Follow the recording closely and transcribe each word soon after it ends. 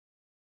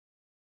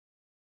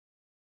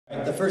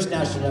The first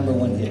national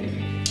 #1 hit.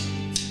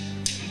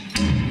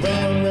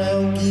 Round,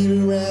 round, get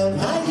around,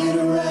 I get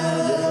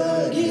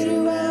around, get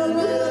around,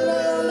 round,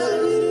 round, I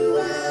get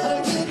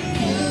around, get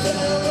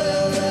around,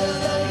 round,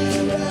 round, I get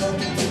around,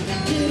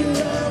 get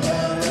around,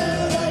 round,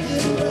 round, I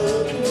get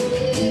around,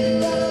 get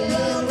around,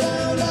 round,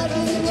 round, I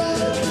get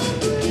around,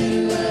 get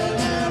around,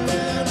 round,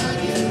 round, I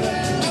get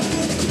around. I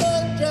get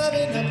stuck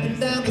driving up and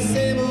down the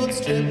same old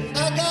strip. I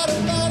gotta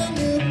find a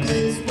new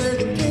place where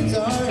the kids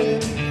are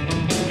hip.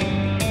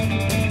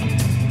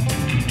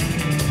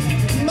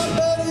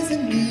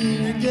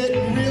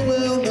 Getting real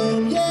well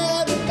known,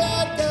 yeah, the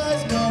bad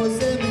guys know us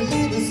and they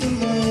leave us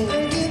alone. I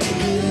get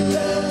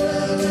around,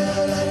 round,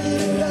 round, I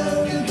get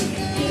around,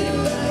 get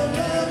around,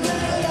 round,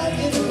 round, I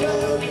get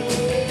around,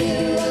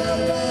 get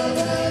around, round,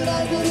 round,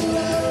 I get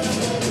around,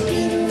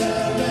 get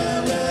around,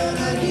 round, round,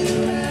 I get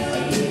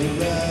around, get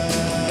around,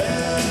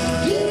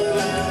 get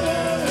around,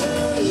 round,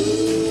 round,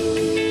 ooh,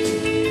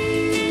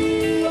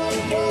 whoa,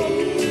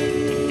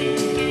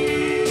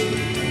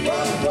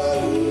 whoa,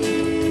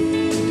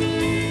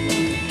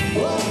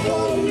 whoa,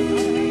 whoa.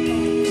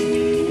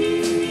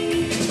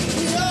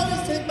 We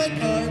always take my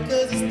car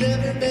cause it's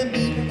never been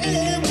beat,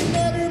 and we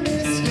never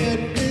miss yet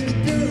with the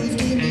girls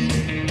we meet.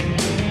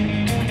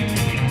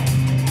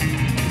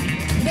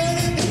 None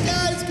of the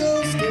guys go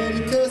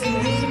steady cause it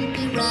wouldn't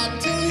be right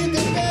to leave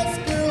the best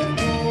girl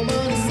home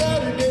on a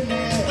Saturday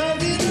night. I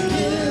get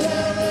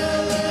around,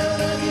 round, round,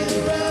 I get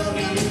around,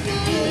 get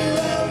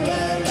around,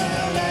 round,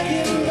 round, I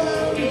get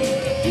around, get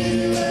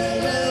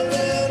around, round,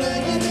 round, I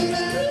get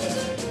around.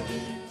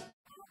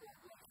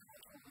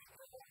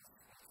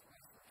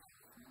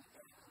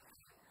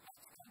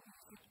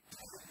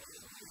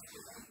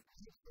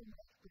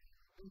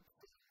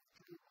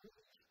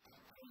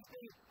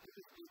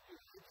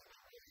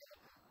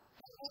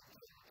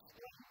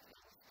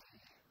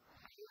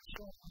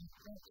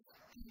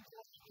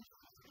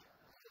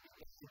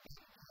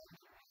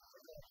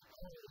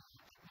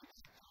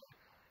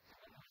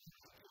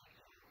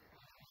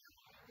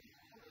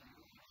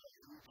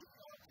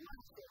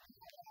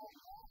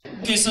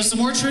 Okay, so some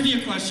more trivia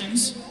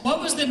questions.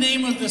 What was the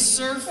name of the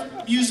surf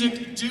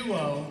music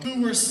duo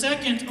who were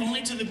second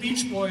only to the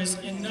Beach Boys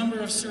in number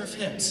of surf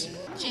hits?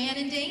 Jan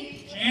and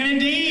Dean? Jan and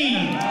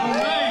Dean. All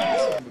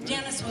right.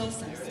 Janice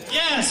Wilson.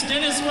 Yes,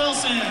 Dennis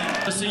Wilson.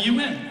 So you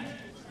win.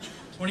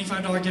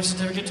 $25 gift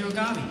certificate to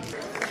Agave.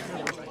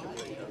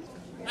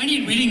 I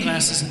need reading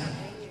glasses now.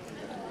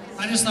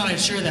 I just thought I'd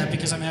share that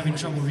because I'm having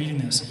trouble reading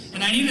this.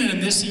 And I needed them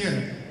this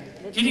year.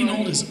 Getting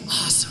old is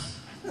awesome.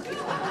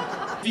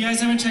 If you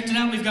guys haven't checked it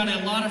out, we've got a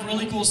lot of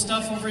really cool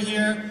stuff over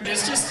here.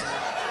 It's just,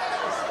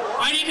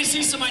 I need to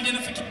see some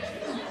identification.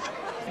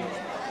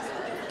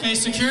 Okay,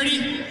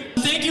 security.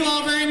 Thank you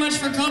all very much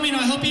for coming.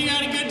 I hope you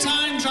had a good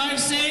time.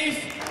 Drive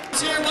safe.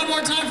 Let's hear it one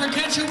more time for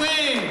Catch a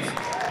Wave.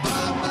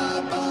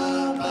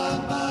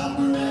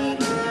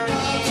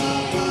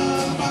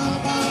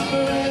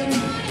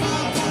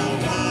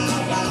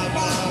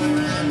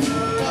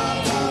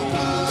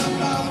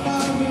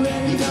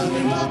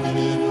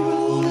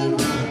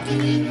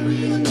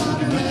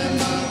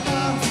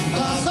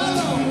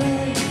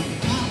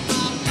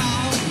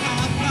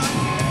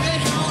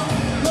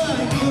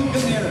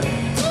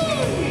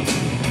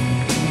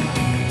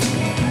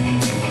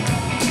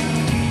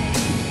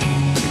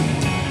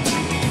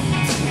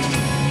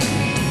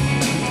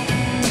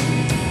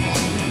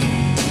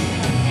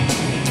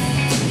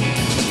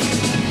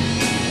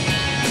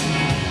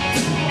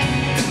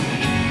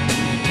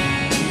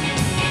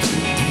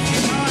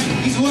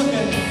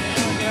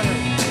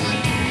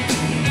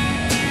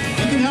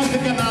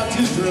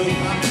 Drew.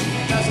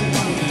 That's a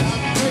funny thing.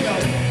 Here we go.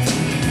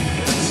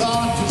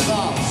 Soft to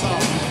soft,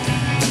 soft.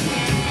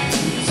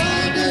 Saw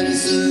Daddy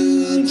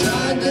Sue,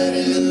 tried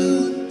Daddy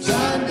Lou,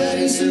 tried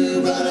Daddy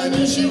Sue, but I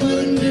knew she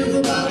wouldn't do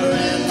for Bobber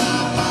and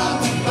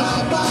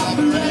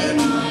Bobber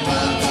and I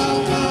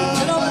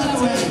know that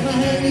way. My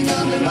head, he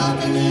got me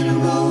rocking and a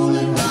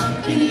rolling,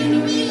 rocking and a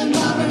reeling,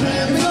 Bobber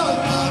and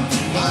Bobber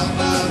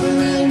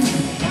and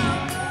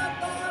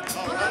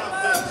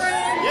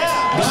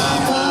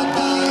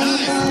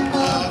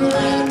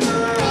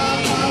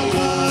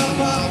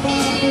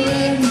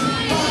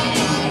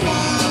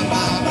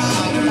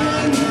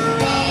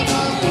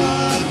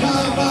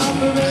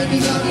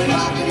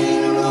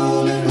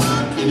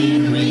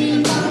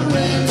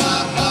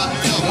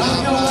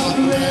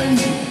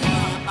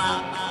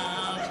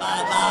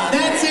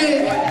that's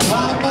it.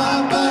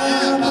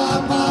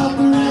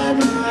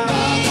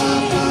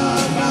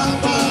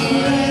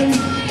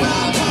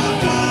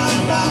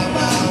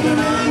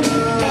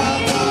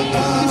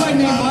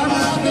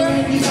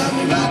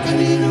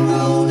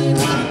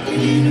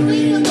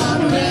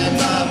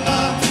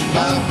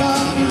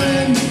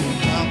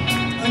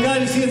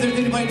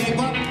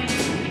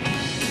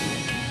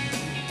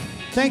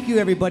 Thank you,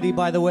 everybody,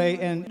 by the way,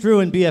 and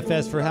Drew and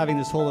BFS for having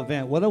this whole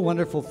event. What a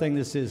wonderful thing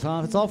this is,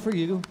 huh? It's all for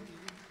you.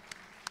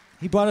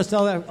 He brought us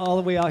all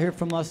the way out here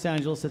from Los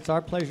Angeles. It's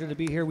our pleasure to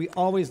be here. We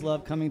always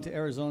love coming to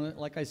Arizona,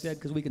 like I said,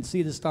 because we can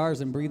see the stars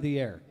and breathe the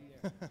air.